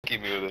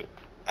spanking me with it.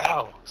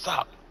 Ow!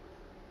 Stop.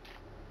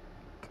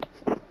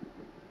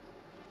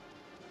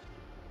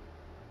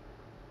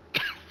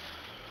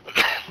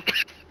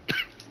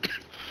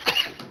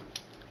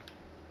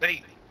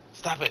 Hey,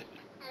 stop it.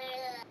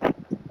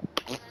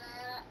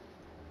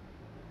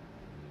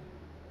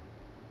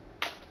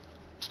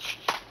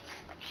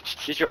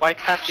 Did your wife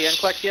pass the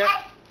NCLEX yet?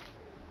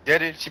 Yeah,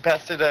 dude, she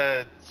passed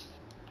it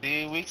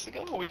 3 weeks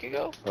ago, a week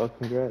ago. Oh,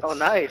 congrats. Oh,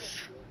 nice.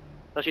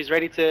 So she's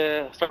ready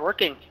to start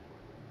working.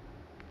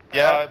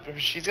 Yeah,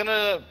 she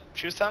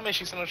was telling me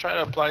she's gonna try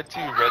to apply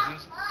to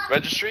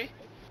registry.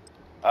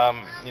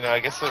 You know, I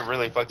guess they're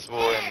really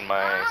flexible in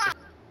my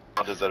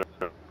does that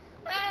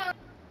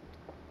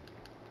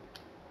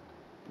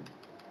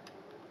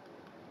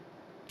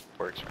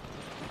works.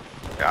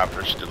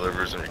 After she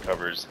delivers and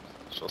recovers,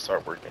 she'll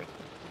start working.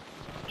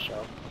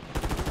 So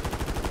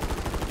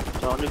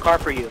a new car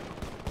for you.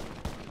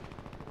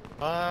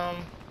 No.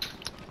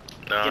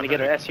 You're gonna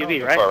get an SUV,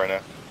 no right? car right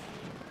now.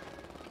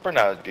 For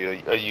now, it'd be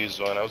a used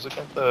one. I was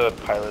looking at the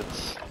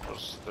pilots.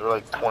 They were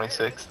like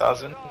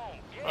 26,000.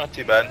 Not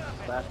too bad.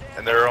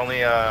 And they're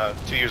only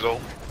 2 years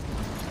old.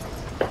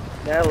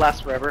 Yeah, it'll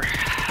last forever.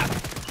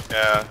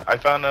 Yeah, I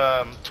found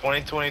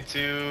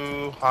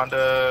 2022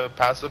 Honda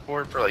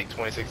Passport for like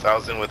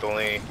 26,000 with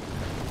only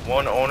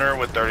one owner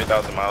with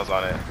 30,000 miles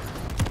on it.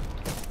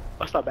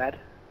 That's not bad.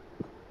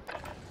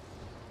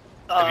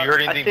 Have you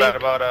heard anything bad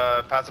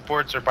about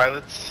Passports or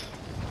pilots?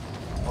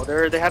 Well,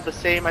 they have the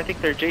same. I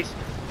think they're J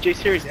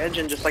series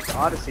engine, just like the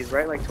Odysseys,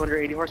 right? Like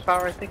 280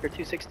 horsepower, I think, or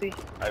 260.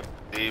 I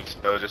believe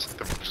so. Just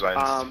the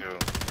designs too.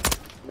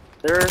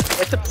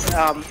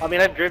 I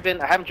mean, I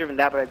haven't driven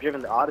that, but I've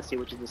driven the Odyssey,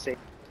 which is the same.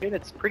 I mean,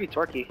 it's pretty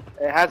torquey.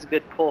 It has a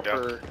good pull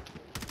for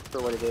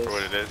what it is. For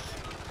what it is.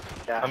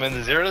 Yeah. I mean,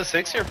 the 0 to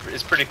 60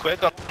 is pretty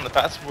quick on the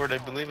Passport. I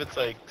believe it's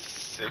like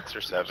 6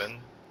 or 7,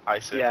 high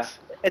 6. Yeah,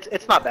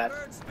 it's not bad.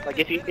 Like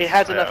if it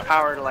has enough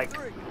power to like,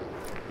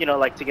 you know,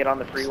 like to get on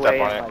the freeway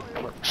and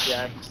like,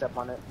 yeah, step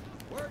on it.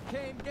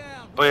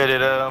 But yeah,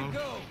 dude,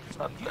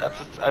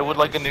 I would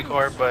like a new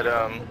car, but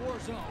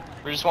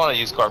we just want a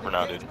used car for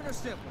now, dude.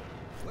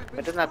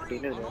 It doesn't have to be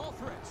new, though.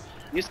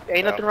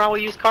 Ain't nothing wrong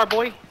with used car,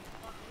 boy.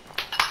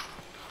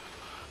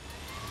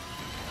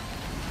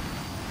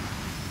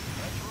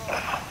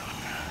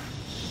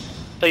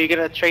 So you're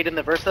gonna trade in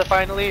the Versa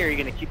finally, or are you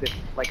gonna keep it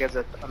like as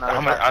another?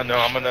 I'm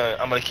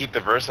gonna keep the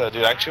Versa,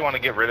 dude. I actually want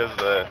to get rid of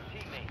the.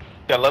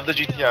 Yeah, I love the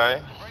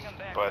GTI,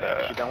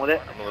 but you done with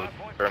it? I'm a little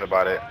concerned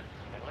about it.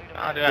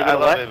 Nah, dude, I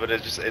love it, but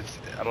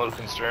I'm a little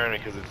concerned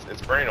because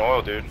it's burning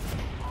oil, dude.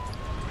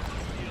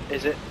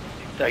 Is it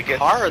the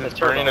car or the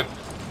turbo?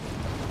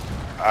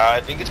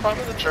 I think it's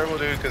probably the turbo,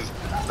 dude, because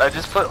I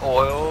just put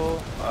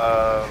oil.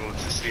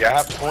 Let's see, I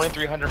have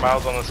 2,300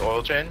 miles on this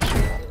oil change,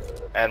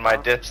 and my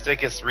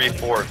dipstick is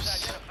 3/4.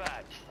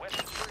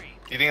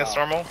 Do you think it's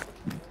normal?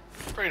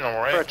 Pretty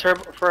normal, right?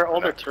 For an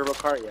older turbo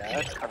car,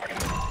 yeah, that's kind of.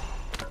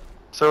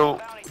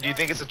 So, do you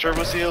think it's the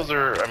turbo seals,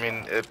 or I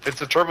mean, if it's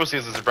a turbo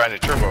seals, it's a brand new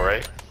turbo,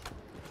 right?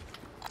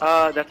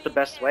 That's the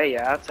best way,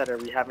 yeah. Instead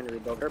of having to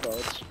rebuild turbo,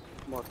 it's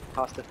more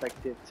cost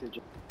effective to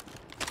just.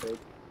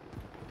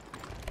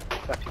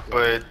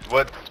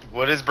 But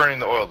what is burning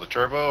the oil? The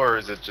turbo, or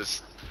is it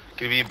just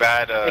could it be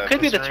bad? It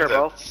could be the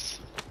turbo.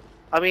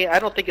 I mean, I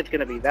don't think it's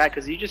gonna be that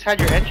because you just had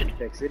your engine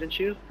fixed, didn't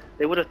you?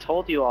 They would have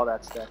told you all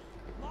that stuff.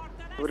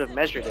 They would have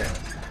measured it.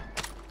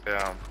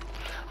 Yeah.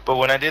 But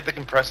when I did the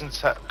compression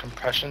test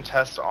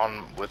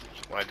when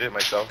I did it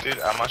myself, dude,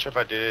 I'm not sure if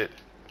I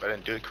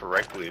didn't do it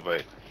correctly,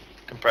 but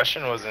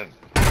compression wasn't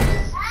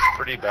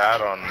pretty bad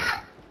on.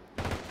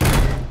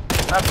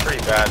 Not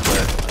pretty bad,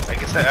 but I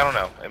guess I don't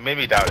know. It made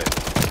me doubt it.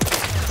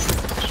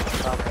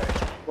 Okay.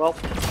 Well,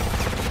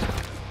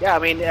 yeah, I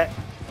mean,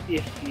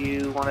 if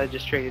you want to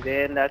just trade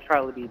it in, that'd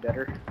probably be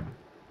better.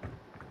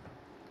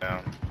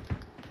 Yeah.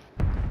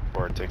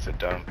 Or it takes a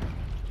dump.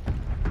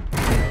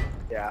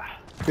 Yeah.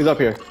 He's up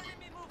here.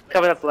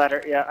 Coming up the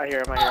ladder. Yeah, I hear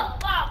him. I hear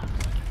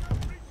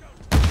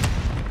him.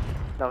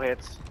 No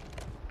hits.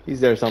 He's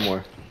there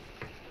somewhere.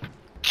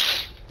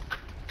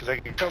 Because I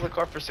can sell the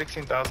car for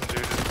 16,000, dude.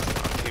 It's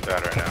not too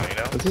bad right now, you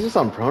know? Is he just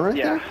on prone right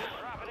there? Yeah.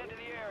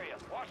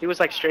 He was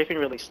like strafing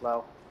really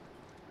slow.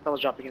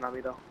 Someone's jumping in on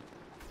me though.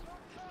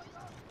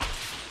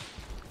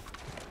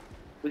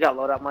 We got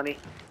loadout money.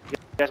 You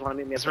guys want to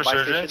meet me at the buy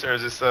station? Resurgence, or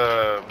is this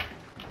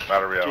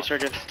Battle Royale?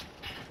 Resurgence.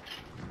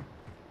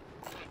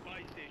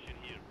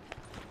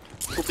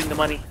 Scooping the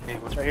money.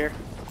 It's right here.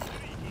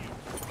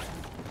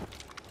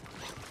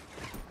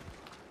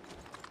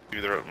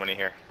 Give you the money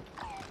here.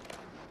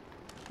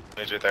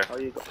 It's right there. Oh,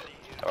 you go.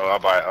 Oh, I'll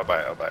buy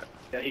it.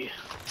 Yeah,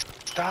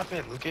 Stop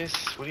it, Lucas.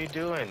 What are you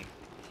doing?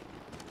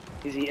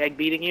 Is he egg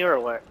beating you or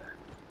what?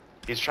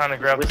 He's trying to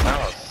grab the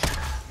house.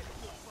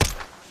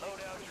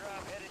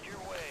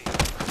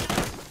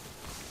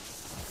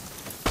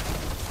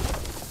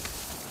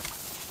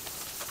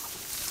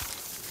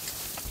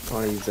 I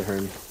want to use the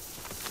Herm.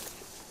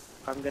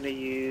 I'm gonna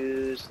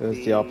use. That's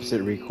the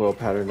opposite recoil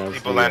pattern as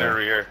people landed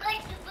over here.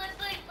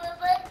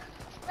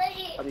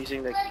 I'm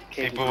using the.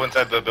 People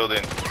inside the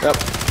building. Yep.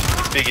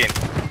 Speaking.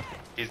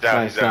 He's down.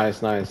 Nice, He's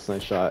down.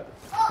 nice shot.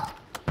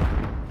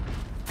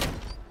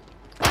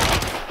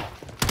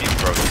 He's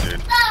broken,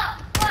 dude.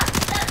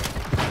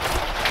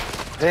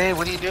 Hey,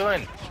 what are you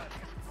doing?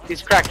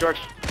 He's cracked, George.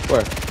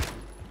 Where?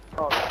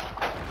 Oh.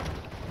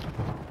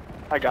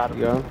 I got him.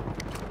 You got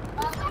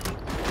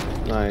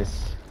him?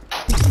 Nice.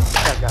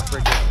 That got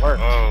freaking work.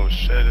 Oh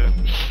shit, dude.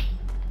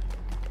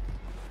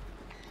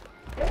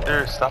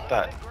 There, stop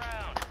that.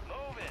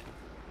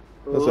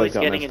 Looks Ooh, like he's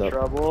got getting in messed up.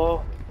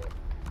 trouble.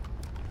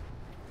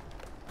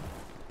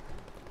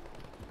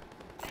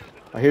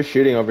 I hear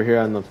shooting over here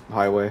on the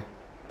highway.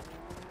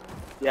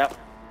 Yep.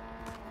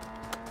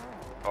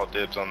 All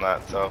dibs on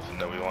that self, and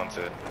nobody wants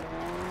it.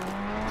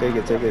 Take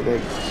it.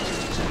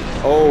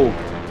 Oh!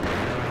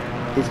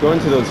 He's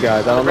going to those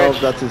guys. I don't know if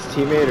that's his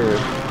teammate or...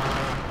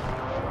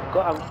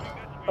 Go,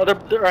 oh,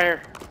 they're right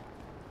here.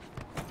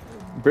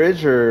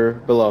 Bridge or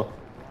below?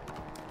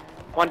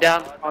 One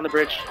down on the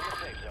bridge.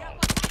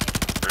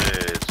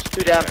 Bridge.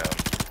 Two down.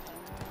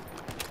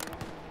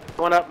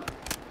 One up.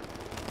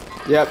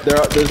 Yep,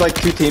 there's like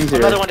 2 teams here.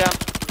 Another one down.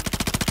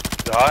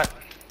 Is it hot?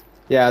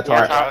 Yeah, it's Yeah,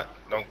 hard. it's hot.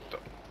 Don't.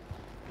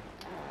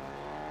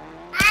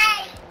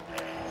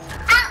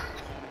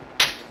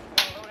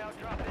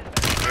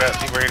 Yeah,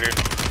 see right here.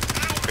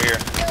 Right here.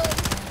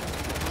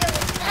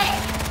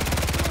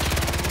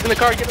 He's in the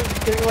car,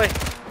 get away.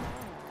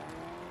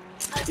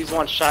 He's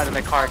one shot in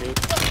the car, dude.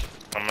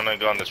 I'm gonna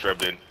go on this rope,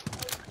 dude.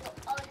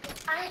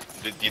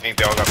 Do you think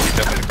they all got picked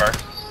up in the car?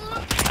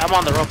 I'm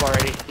on the rope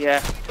already, yeah.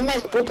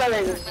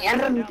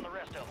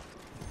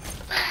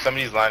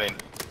 Somebody's lining.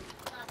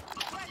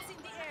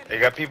 They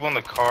got people in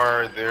the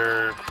car.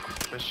 They're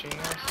pushing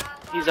us.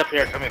 He's up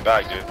here. They're coming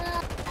back, dude.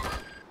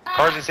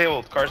 Car's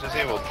disabled. Car's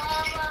disabled.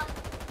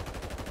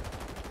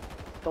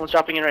 Someone's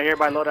dropping in right here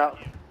by loadout.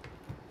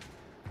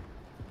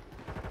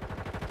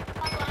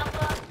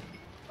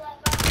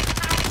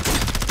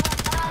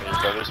 Your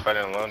brother's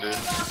fighting alone, dude.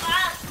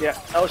 Yeah.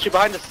 Oh, shoot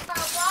behind us.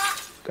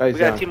 Guys We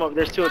got down. a team over.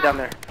 There's 2 down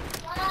there.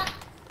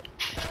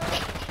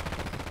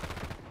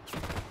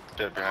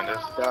 Dead behind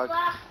us. Dog.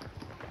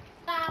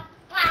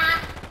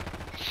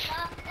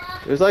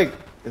 There's like...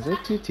 Is there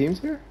 2 teams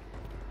here?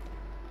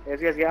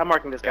 Yeah, I'm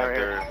marking this guy Yeah, right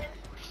here. they're.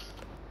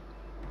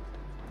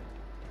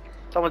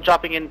 Someone's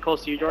dropping in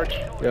close to you, George.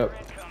 Yep.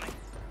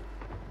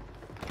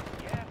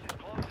 I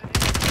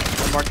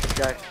marked this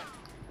guy.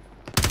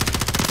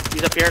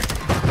 He's up here.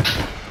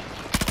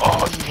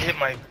 Oh, you hit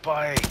my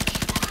bike.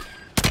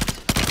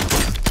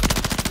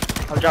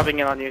 I'm dropping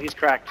in on you. He's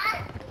cracked.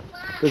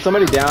 There's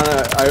somebody down.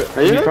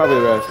 You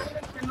probably rest.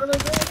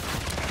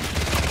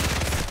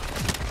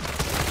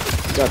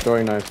 You got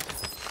throwing knife.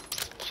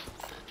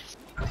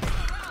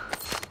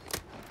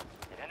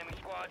 Enemy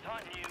squad's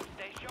hunting you.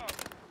 Stay sharp.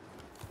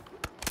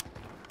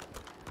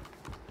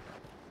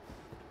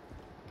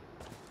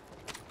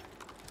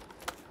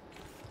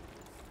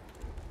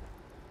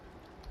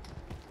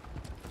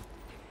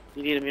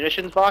 You need a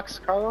munitions box,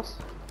 Carlos?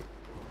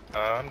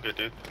 I'm good,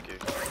 dude. Thank you.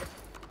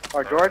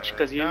 Or George?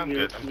 Because you I'm need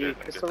good, I'm good,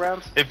 I'm pistol good.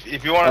 rounds?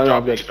 If you want Oh, to no,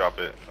 drop I'm it, you good. can drop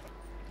it.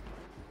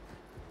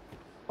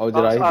 Oh,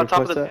 did I on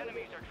top of request the- that?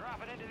 Enemies are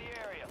dropping into the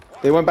area.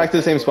 They went back to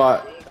the same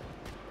spot.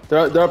 They're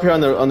up here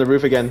on the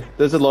roof again.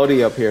 There's a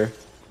loadie up here.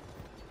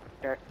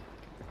 Okay.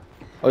 Oh,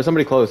 there's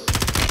somebody close.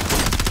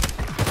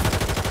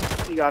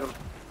 You got him.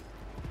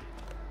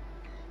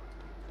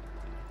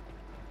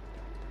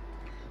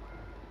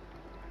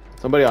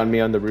 Somebody on me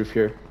on the roof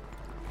here.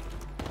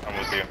 I'm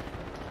with you.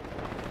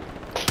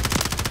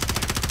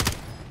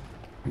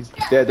 He's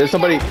dead. There's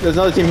somebody. There's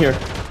another team here.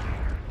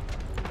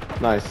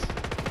 Nice.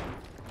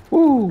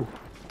 Woo.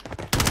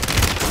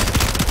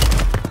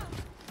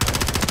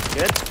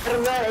 Good?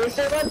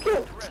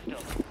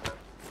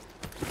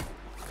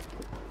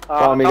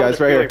 Follow me, top of guys.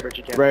 the Right freeway here. bridge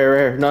again. Right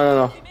here.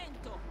 No.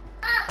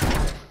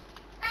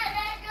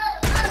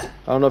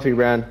 I don't know if he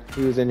ran.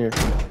 He was in here.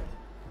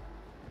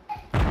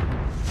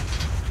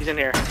 He's in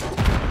here.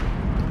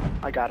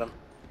 I got him.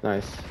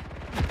 Nice.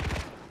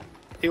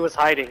 He was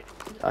hiding.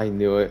 I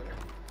knew it.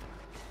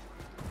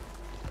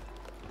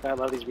 I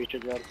love these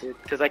reacher guns, dude.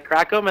 Because I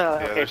crack them, and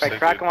okay, if I they're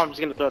crack so them, I'm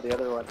just gonna throw the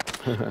other one.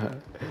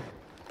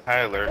 High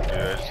alert, dude.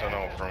 I just don't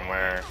know from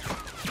where.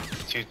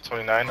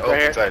 229. Oh, Right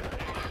here. inside.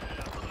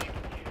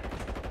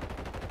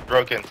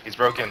 Broken. He's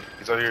broken.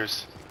 He's all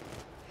yours.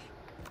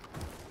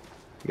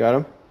 You got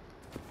him?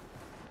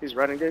 He's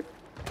running, dude.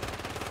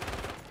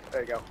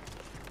 There you go.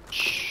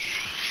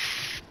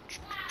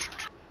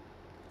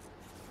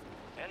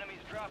 Enemies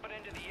dropping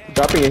into the area.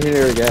 Dropping in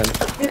here again.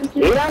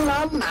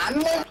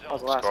 That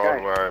was the last Squad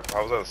guy. wipe.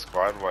 I was at a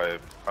squad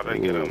wipe. How did I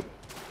get Ooh. him?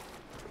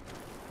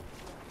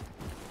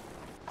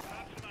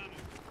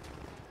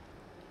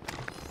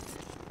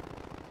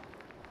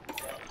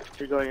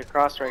 You're going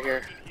across right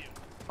here.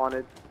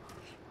 Wanted.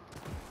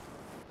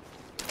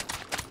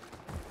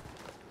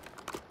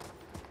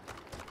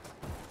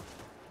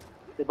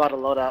 They bought a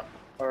loadout.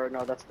 Or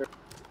no, that's their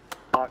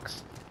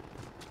box.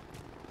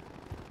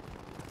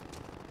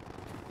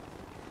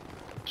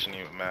 Pushing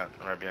you, Matt.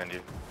 I'm right behind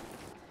you.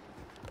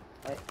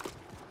 Right.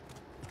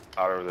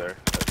 Out over there.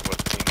 That's what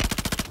team.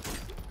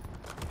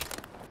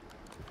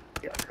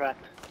 Yeah,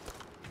 cracked.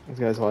 This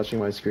guy's watching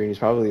my screen. He's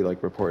probably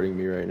like reporting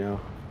me right now.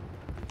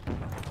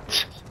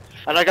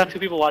 And I got 2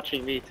 people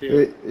watching me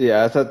too.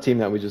 Yeah, that's that team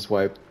that we just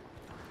wiped.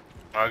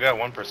 I got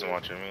 1 person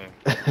watching me.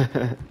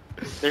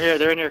 They're here.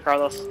 They're in here,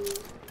 Carlos.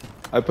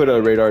 I put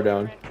a radar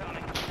down.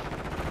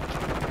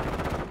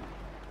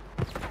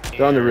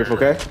 They're on the roof,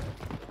 okay?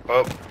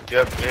 Oh,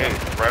 yep, hey,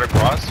 right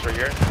across, right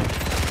here.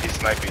 He's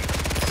sniping.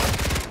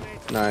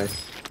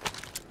 Nice.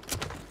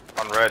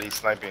 On red, he's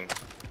sniping.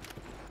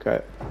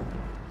 Okay.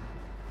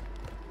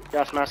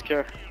 Gas mask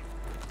here.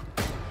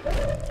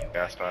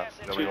 Gas mask.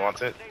 Nobody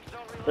wants it.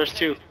 There's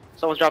 2.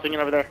 Someone's dropping in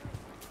over there.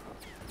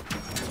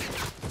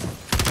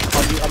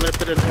 I'm gonna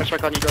put an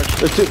airstrike on you, George.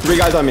 There's 3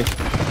 guys on me.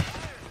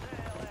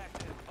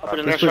 I'll put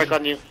an airstrike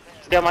on you.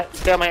 Stay on my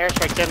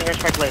airstrike. Stay on the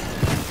airstrike lane.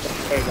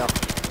 There you go.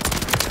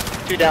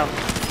 2 down.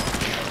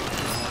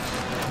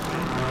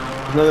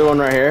 Another one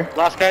right here.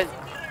 Last guy.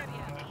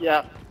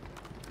 Yeah.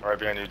 Right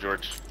behind you,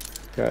 George.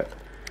 Okay.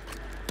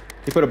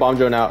 He put a bomb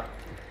drone out.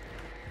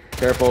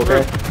 Careful,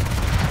 okay?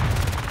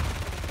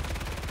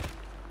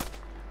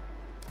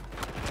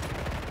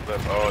 But,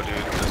 oh, dude,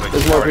 there's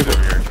There's more right people.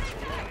 over here.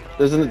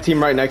 There's a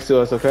team right next to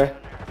us, okay?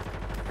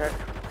 Okay.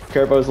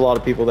 Careful, there's a lot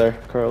of people there,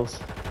 Carlos.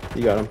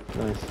 You got him.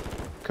 Nice.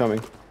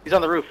 Coming. He's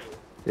on the roof.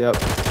 Yep.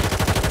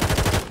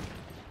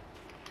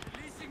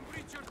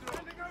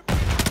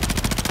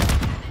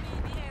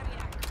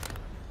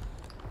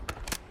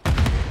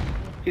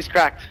 He's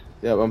cracked.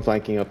 Yep, I'm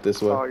flanking up this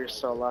way. Oh, you're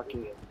so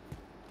lucky.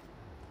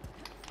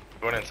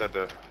 Going inside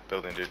the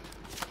building, dude.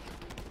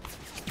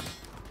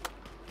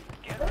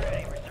 Get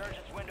ready.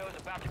 Resurgence window is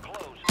about to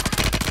close.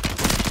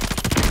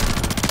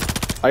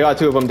 I got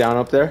 2 of them down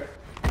up there.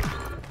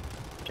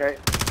 Okay.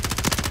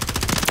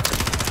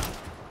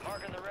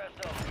 Marking the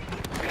rest of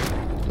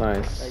them.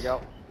 Nice. There you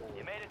go.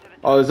 You made it to the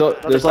Oh,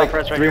 there's like top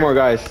press right 3 here. more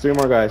guys. 3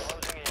 more guys.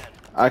 closing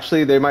in.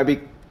 Actually, there might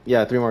be.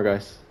 Yeah, 3 more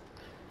guys.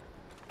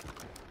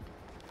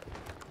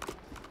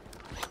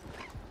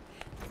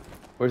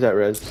 Where's that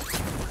res?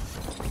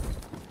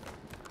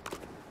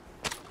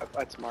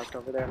 That's marked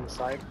over there on the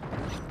side.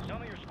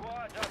 Some of your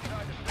squad's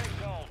outside the safe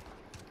zone.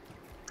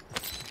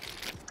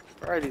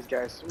 Where are these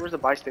guys? Where's the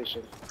buy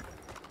station?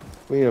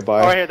 We need to Oh,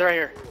 buy. right here. They're right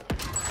here.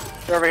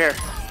 They're over here.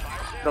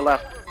 To the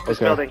left. This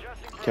Okay. building.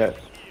 Okay.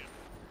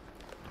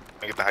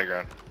 I get the high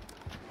ground.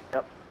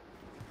 Yep.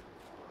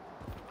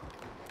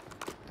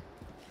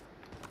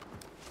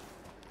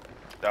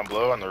 Down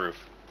below on the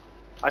roof.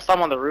 I saw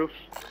him on the roof.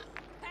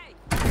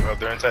 Oh,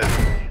 they're inside.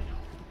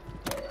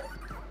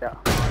 Yeah.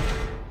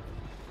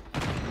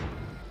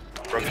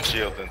 Broken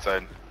shield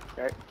inside.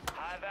 Okay.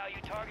 High value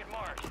target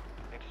marked.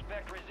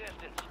 Expect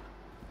resistance.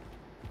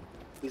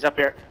 He's up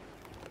here.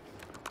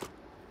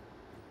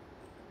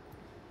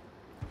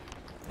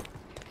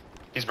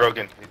 He's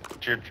broken.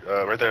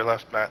 Right there,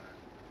 left, Matt.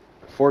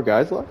 4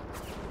 guys left?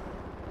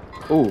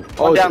 Ooh. One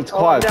Oh, down. it's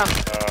Oh, one quad. down.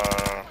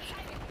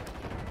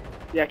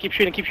 Yeah, keep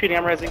shooting. Keep shooting.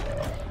 I'm rezzing.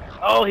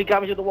 Oh, he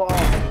got me to the wall.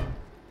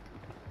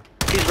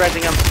 He's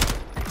rezzing him.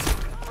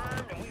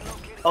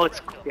 Oh,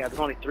 yeah, there's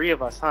only 3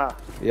 of us, huh?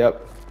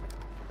 Yep.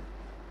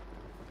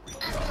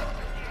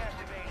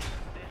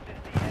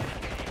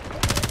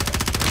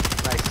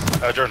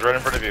 Nice. George, right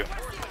in front of you.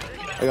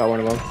 I got 1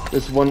 of them.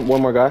 There's one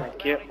more guy.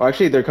 Thank you. Oh,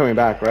 actually, they're coming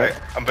back, right?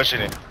 Right? I'm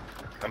pushing it.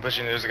 I'm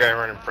pushing it. There's a guy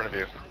right in front of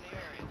you.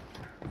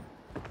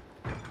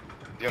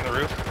 You on the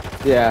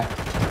roof? Yeah.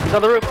 He's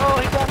on the roof. Oh,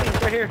 he got me.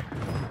 He's right here.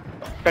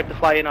 Tried to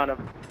fly in on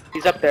him.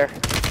 He's up there.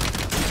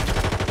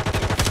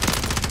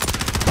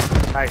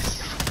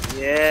 Nice.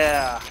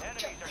 Yeah.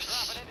 Enemies are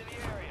dropping into the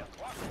area.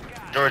 Watch the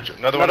sky. George,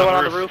 another Another one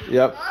one on the roof.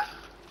 Yep.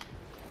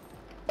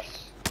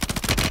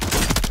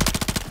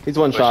 He's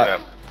 1 Pushing shot.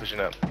 up. Pushing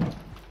up.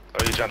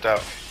 Oh, you jumped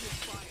out.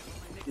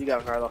 You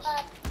got him, Carlos. Oh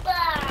my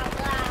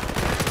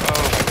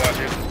god,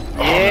 dude.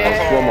 Oh,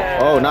 Yeah. One more.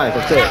 Oh, nice.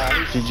 That's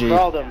it. GG.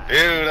 Crawled him.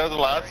 Dude, that was the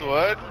last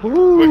one.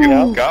 Woo.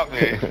 Fucking got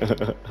me.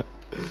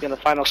 He's in the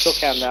final kill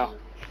cam now.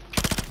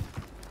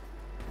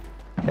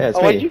 Yeah, it's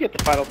Oh, me. why'd you get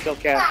the final kill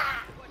cam?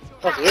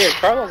 That's weird.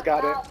 Carlos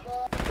got it.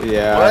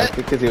 Yeah, What?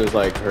 because he was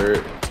like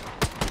hurt.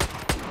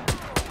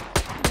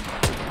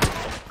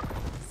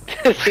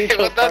 He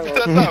told That's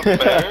Carlos. not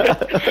fair.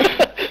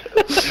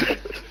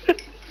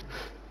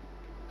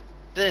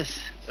 This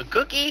a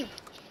cookie?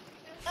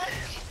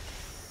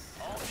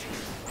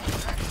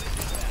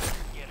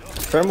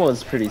 Herm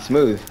was pretty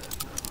smooth.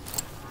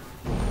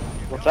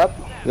 What's up?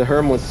 The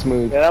Herm was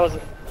smooth. Yeah, that was.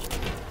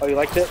 Oh, you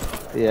liked it?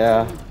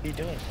 Yeah. What are you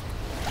doing?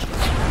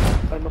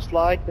 I must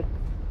like it.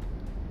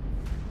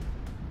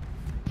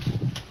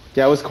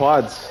 Yeah, it was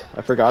quads.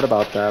 I forgot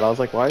about that. I was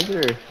like, why is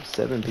there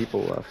 7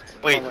 people left?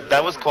 Wait,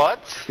 that was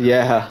quads?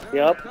 Yeah.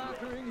 Yep.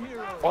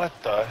 What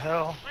the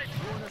hell?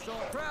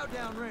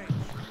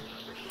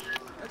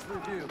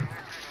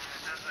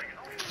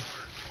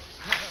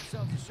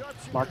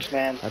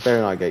 Marksman. I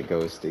better not get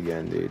ghost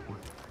again, dude.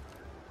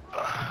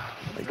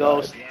 My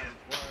Ghost.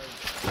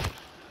 God.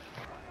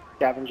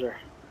 Scavenger.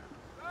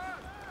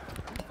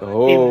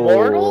 Oh.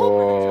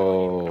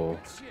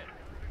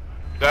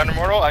 Got an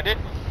immortal? I did.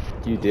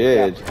 You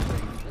did.